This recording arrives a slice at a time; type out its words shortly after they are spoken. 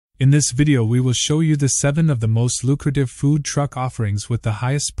In this video we will show you the 7 of the most lucrative food truck offerings with the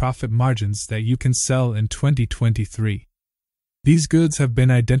highest profit margins that you can sell in 2023. These goods have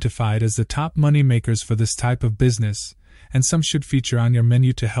been identified as the top money makers for this type of business, and some should feature on your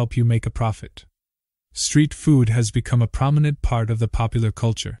menu to help you make a profit. Street food has become a prominent part of the popular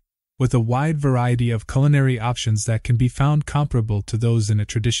culture, with a wide variety of culinary options that can be found comparable to those in a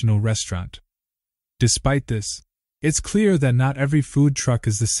traditional restaurant. Despite this, it's clear that not every food truck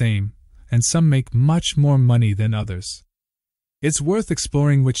is the same, and some make much more money than others. It's worth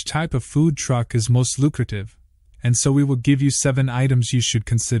exploring which type of food truck is most lucrative, and so we will give you 7 items you should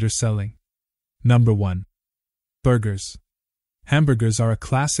consider selling. Number 1. Burgers. Hamburgers are a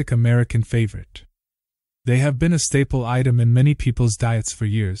classic American favorite. They have been a staple item in many people's diets for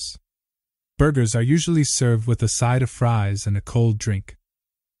years. Burgers are usually served with a side of fries and a cold drink.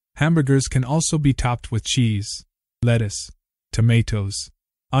 Hamburgers can also be topped with cheese, lettuce, tomatoes,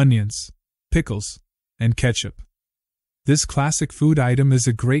 onions, pickles, and ketchup. This classic food item is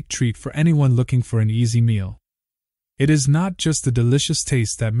a great treat for anyone looking for an easy meal. It is not just the delicious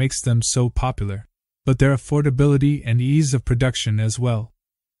taste that makes them so popular, but their affordability and ease of production as well.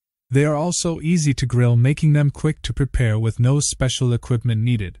 They are also easy to grill, making them quick to prepare with no special equipment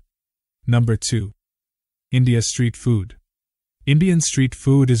needed. Number 2. India street food. Indian street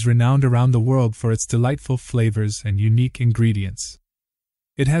food is renowned around the world for its delightful flavors and unique ingredients.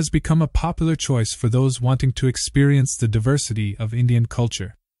 It has become a popular choice for those wanting to experience the diversity of Indian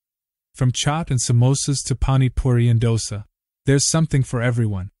culture. From chaat and samosas to pani puri and dosa, there's something for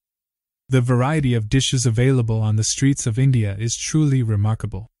everyone. The variety of dishes available on the streets of India is truly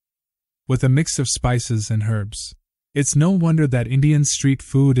remarkable. With a mix of spices and herbs, it's no wonder that Indian street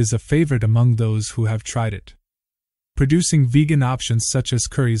food is a favorite among those who have tried it. Producing vegan options such as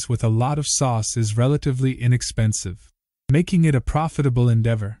curries with a lot of sauce is relatively inexpensive, making it a profitable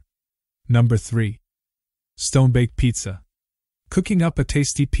endeavor. Number 3. Stone-baked pizza. Cooking up a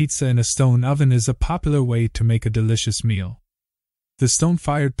tasty pizza in a stone oven is a popular way to make a delicious meal. The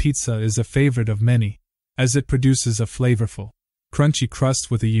stone-fired pizza is a favorite of many, as it produces a flavorful, crunchy crust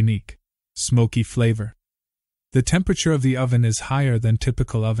with a unique, smoky flavor. The temperature of the oven is higher than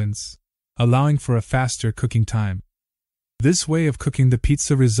typical ovens, allowing for a faster cooking time. This way of cooking the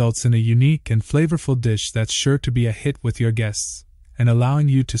pizza results in a unique and flavorful dish that's sure to be a hit with your guests, and allowing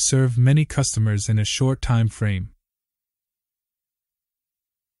you to serve many customers in a short time frame.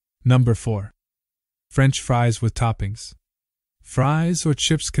 Number 4. French fries with toppings. Fries or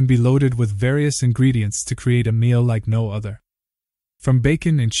chips can be loaded with various ingredients to create a meal like no other. From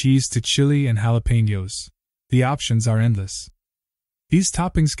bacon and cheese to chili and jalapenos, the options are endless. These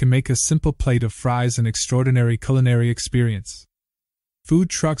toppings can make a simple plate of fries an extraordinary culinary experience. Food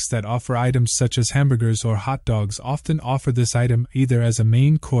trucks that offer items such as hamburgers or hot dogs often offer this item either as a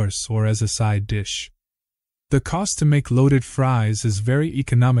main course or as a side dish. The cost to make loaded fries is very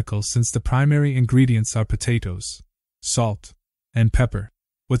economical since the primary ingredients are potatoes, salt, and pepper,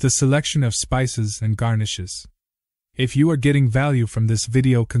 with a selection of spices and garnishes. If you are getting value from this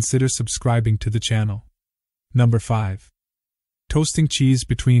video, consider subscribing to the channel. Number 5. Toasting cheese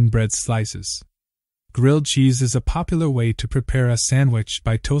between bread slices. Grilled cheese is a popular way to prepare a sandwich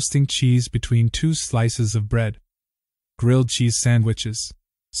by toasting cheese between 2 slices of bread. Grilled cheese sandwiches,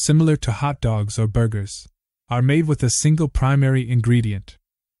 similar to hot dogs or burgers, are made with a single primary ingredient.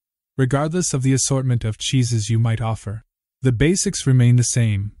 Regardless of the assortment of cheeses you might offer, the basics remain the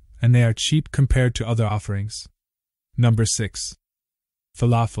same, and they are cheap compared to other offerings. Number 6.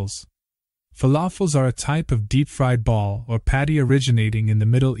 Falafels. Falafels are a type of deep-fried ball or patty originating in the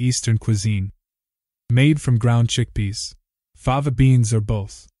Middle Eastern cuisine. Made from ground chickpeas, fava beans or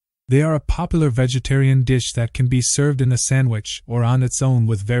both, they are a popular vegetarian dish that can be served in a sandwich or on its own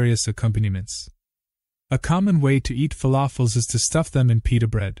with various accompaniments. A common way to eat falafels is to stuff them in pita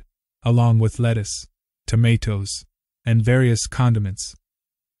bread, along with lettuce, tomatoes, and various condiments.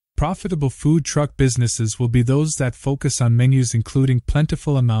 Profitable food truck businesses will be those that focus on menus including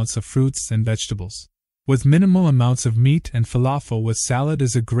plentiful amounts of fruits and vegetables, with minimal amounts of meat, and falafel with salad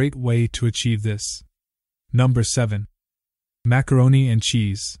is a great way to achieve this. Number 7. Macaroni and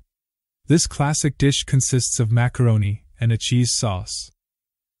cheese. This classic dish consists of macaroni and a cheese sauce.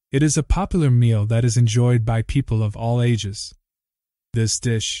 It is a popular meal that is enjoyed by people of all ages. This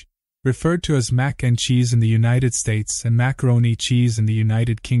dish, referred to as mac and cheese in the United States and macaroni cheese in the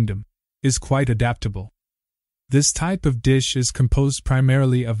United Kingdom, is quite adaptable. This type of dish is composed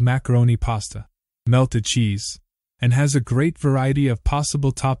primarily of macaroni pasta, melted cheese, and has a great variety of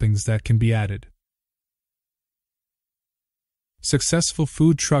possible toppings that can be added. Successful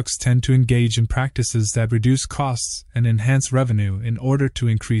food trucks tend to engage in practices that reduce costs and enhance revenue in order to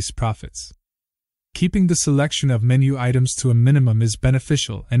increase profits. Keeping the selection of menu items to a minimum is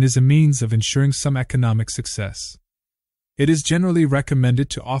beneficial and is a means of ensuring some economic success. It is generally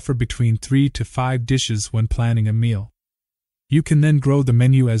recommended to offer between 3 to 5 dishes when planning a meal. You can then grow the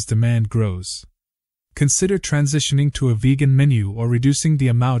menu as demand grows. Consider transitioning to a vegan menu or reducing the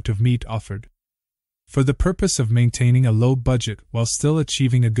amount of meat offered. For the purpose of maintaining a low budget while still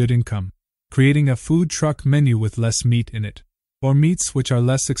achieving a good income, creating a food truck menu with less meat in it, or meats which are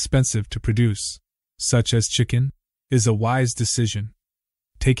less expensive to produce, such as chicken, is a wise decision.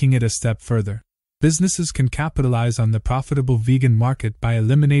 Taking it a step further, businesses can capitalize on the profitable vegan market by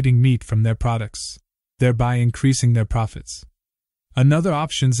eliminating meat from their products, thereby increasing their profits. Another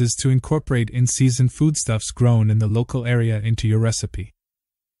option is to incorporate in-season foodstuffs grown in the local area into your recipe.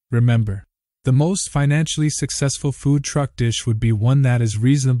 Remember, the most financially successful food truck dish would be one that is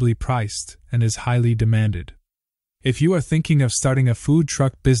reasonably priced and is highly demanded. If you are thinking of starting a food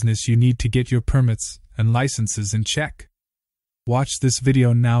truck business, you need to get your permits and licenses in check. Watch this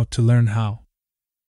video now to learn how.